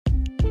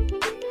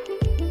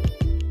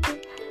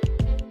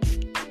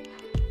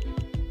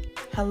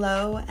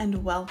Hello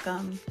and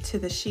welcome to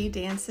the She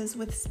Dances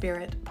with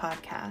Spirit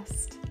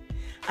podcast.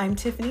 I'm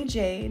Tiffany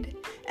Jade,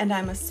 and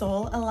I'm a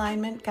soul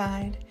alignment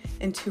guide,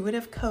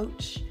 intuitive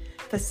coach,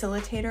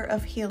 facilitator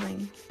of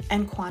healing,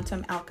 and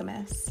quantum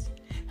alchemist,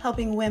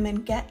 helping women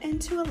get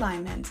into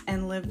alignment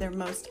and live their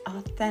most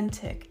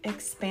authentic,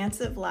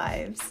 expansive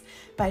lives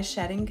by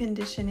shedding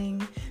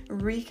conditioning,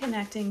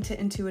 reconnecting to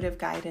intuitive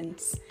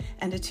guidance,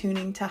 and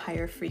attuning to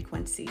higher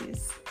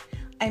frequencies.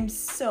 I'm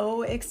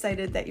so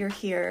excited that you're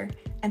here,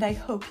 and I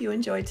hope you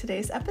enjoyed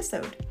today's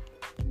episode.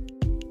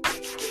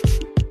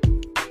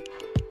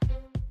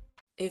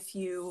 If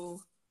you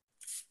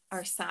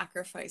are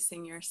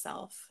sacrificing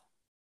yourself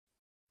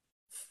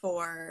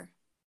for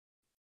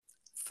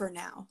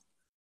now,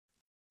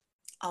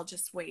 I'll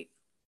just wait.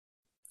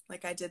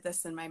 Like I did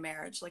this in my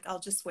marriage. Like I'll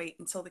just wait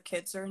until the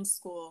kids are in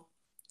school.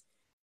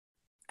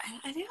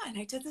 And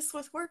I did this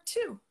with work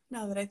too,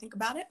 now that I think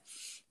about it.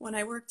 When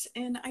I worked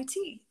in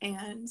IT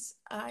and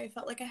I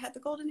felt like I had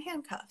the golden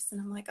handcuffs, and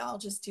I'm like, oh, I'll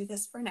just do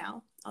this for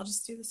now. I'll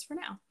just do this for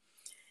now.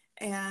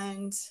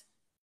 And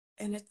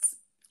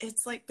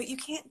it's like, but you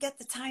can't get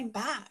the time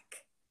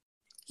back.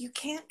 You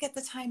can't get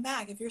the time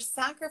back. If you're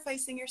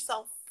sacrificing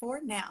yourself for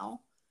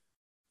now,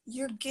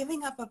 you're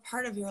giving up a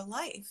part of your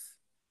life.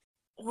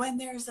 When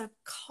there's a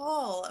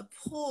call, a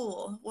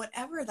pull,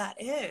 whatever that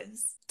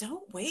is,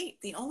 don't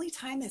wait. The only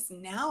time is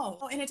now.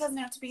 And it doesn't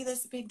have to be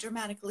this big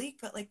dramatic leap,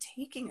 but like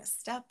taking a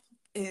step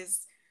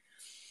it's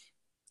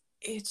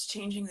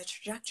changing the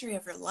trajectory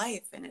of your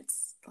life. And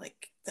it's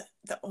like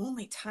the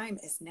only time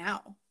is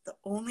now. The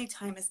only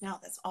time is now.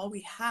 That's all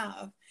we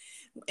have.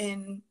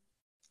 In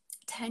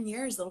 10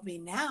 years, it'll be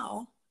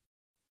now.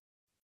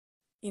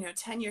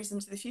 10 years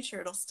into the future,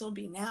 it'll still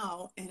be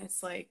now. And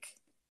it's like,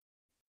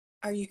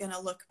 are you going to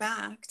look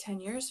back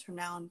 10 years from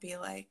now and be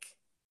like,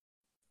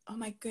 oh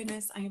my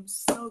goodness, I am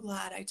so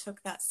glad I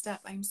took that step.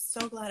 I'm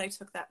so glad I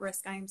took that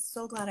risk. I am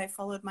so glad I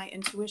followed my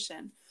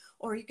intuition.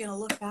 Or are you going to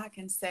look back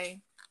and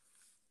say,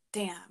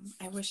 damn,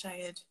 I wish I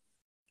had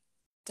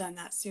done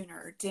that sooner.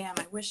 Or damn,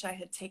 I wish I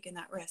had taken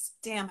that risk.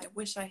 Damn, I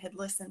wish I had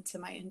listened to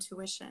my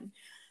intuition.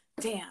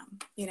 Damn,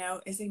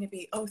 is it going to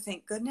be, oh,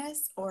 thank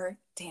goodness? Or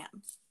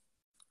damn,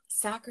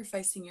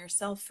 sacrificing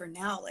yourself for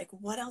now. Like,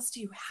 what else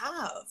do you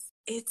have?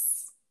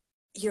 It's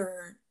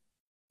your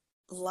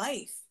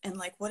life. And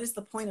like, what is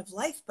the point of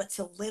life but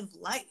to live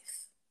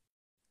life?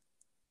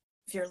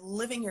 If you're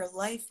living your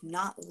life,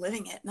 not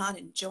living it, not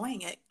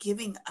enjoying it,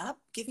 giving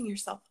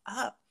yourself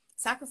up,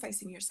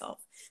 sacrificing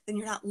yourself, then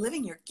you're not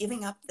living, you're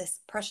giving up this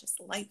precious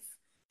life.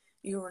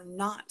 You're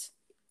not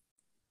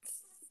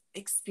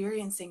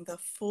experiencing the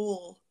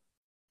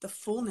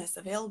fullness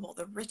available,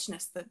 the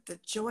richness, the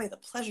joy, the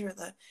pleasure,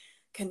 the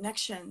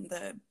connection,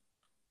 the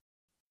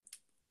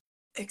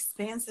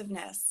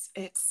expansiveness.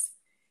 It's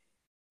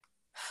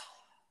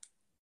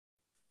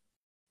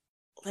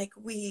like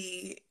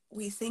we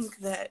think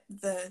that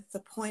the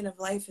point of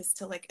life is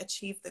to like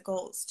achieve the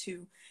goals,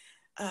 to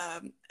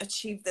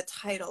achieve the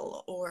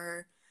title,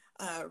 or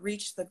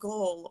reach the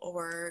goal,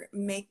 or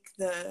make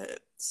the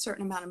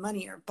certain amount of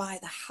money, or buy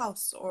the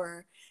house,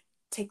 or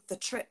take the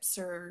trips,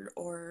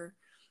 or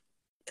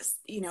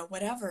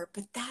whatever.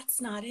 But that's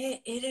not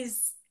it. It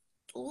is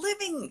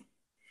living.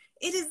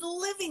 It is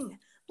living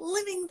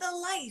the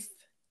life.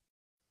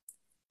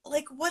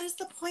 Like, what is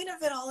the point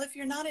of it all if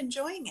you're not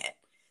enjoying it?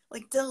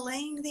 Like,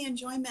 delaying the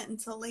enjoyment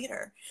until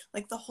later.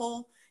 Like the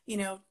whole,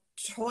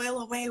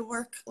 toil away,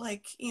 work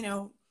like,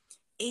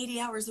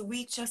 80 hours a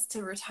week just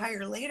to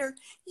retire later.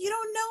 You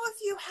don't know if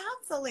you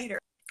have the later.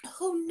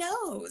 Who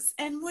knows?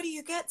 And what do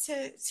you get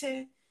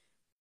to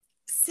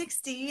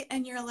 60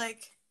 and you're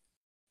like,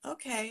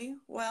 okay,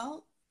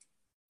 well,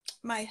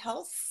 my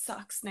health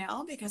sucks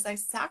now because I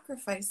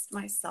sacrificed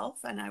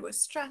myself, and I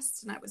was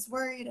stressed, and I was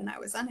worried, and I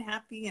was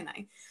unhappy, and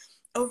I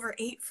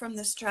overate from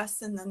the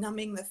stress and the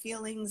numbing the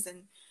feelings.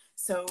 And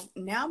so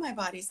now my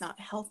body's not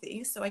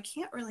healthy, so I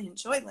can't really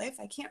enjoy life.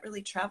 I can't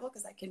really travel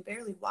because I can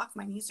barely walk.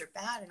 My knees are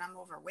bad, and I'm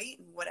overweight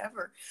and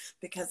whatever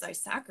because I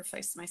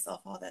sacrificed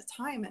myself all that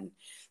time. And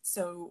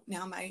so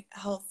now my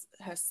health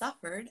has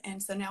suffered,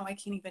 and so now I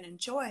can't even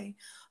enjoy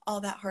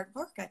all that hard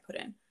work I put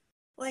in.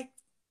 Like,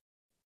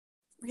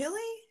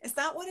 really? Is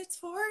that what it's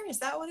for? Is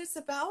that what it's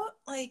about?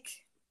 Like,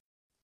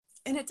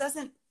 and that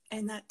doesn't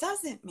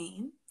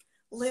mean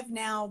live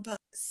now but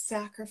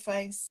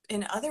sacrifice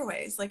in other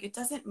ways. Like, it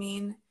doesn't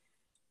mean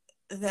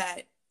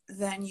that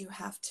then you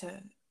have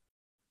to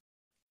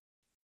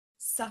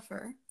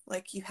suffer,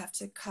 like you have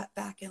to cut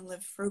back and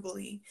live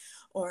frugally,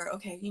 or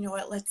okay, you know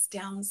what, let's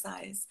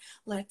downsize,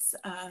 let's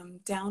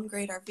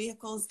downgrade our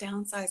vehicles,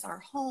 downsize our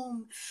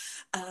home,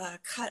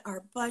 cut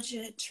our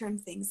budget, trim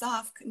things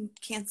off,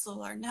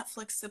 cancel our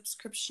Netflix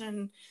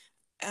subscription.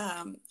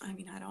 I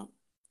mean, I don't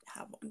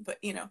have one, but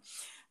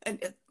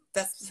and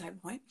that's beside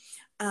the point.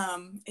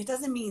 It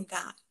doesn't mean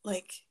that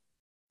like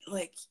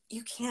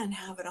you can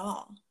have it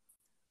all,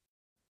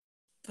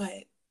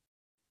 but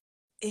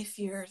if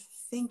you're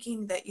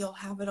thinking that you'll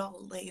have it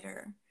all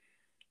later,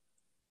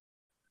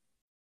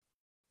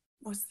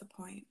 what's the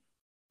point?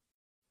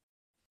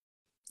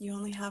 You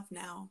only have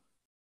now.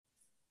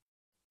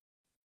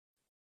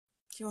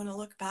 you want to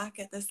look back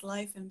at this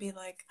life and be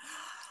like,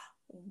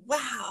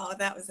 wow,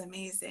 that was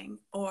amazing.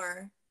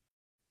 Or,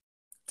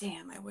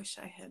 damn, I wish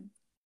I had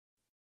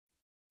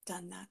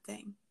done that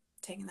thing,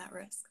 taken that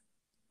risk.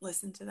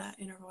 Listen to that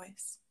inner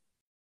voice.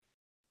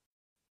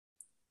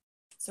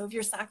 So if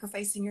you're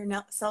sacrificing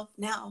yourself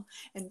now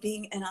and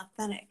being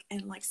inauthentic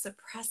and like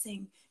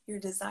suppressing your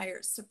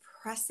desires,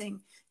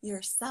 suppressing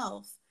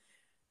yourself,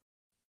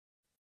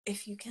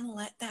 if you can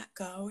let that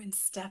go and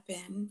step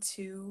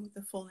into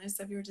the fullness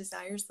of your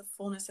desires, the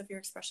fullness of your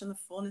expression, the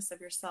fullness of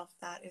yourself,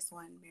 that is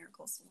when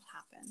miracles will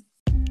happen.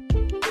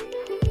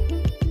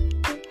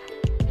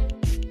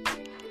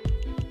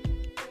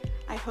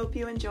 I hope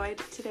you enjoyed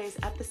today's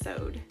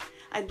episode.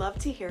 I'd love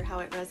to hear how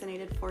it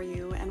resonated for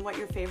you and what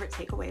your favorite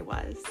takeaway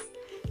was.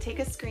 Take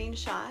a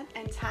screenshot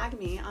and tag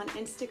me on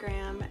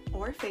Instagram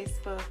or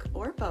Facebook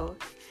or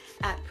both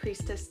at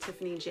Priestess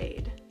Tiffany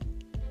Jade.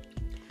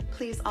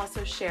 Please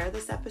also share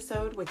this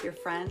episode with your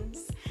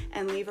friends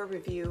and leave a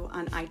review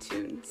on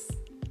iTunes.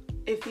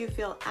 If you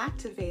feel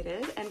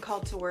activated and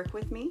called to work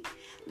with me,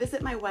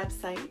 visit my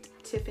website,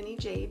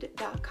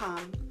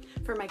 tiffanyjade.com,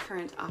 for my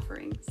current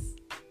offerings.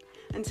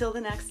 Until the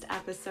next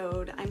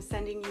episode, I'm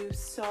sending you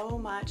so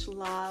much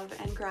love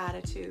and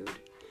gratitude.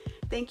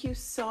 Thank you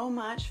so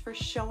much for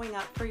showing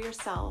up for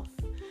yourself,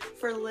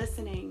 for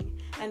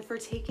listening, and for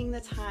taking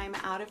the time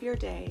out of your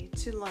day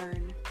to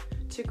learn,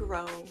 to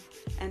grow,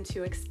 and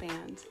to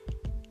expand.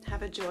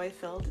 Have a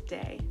joy-filled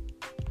day.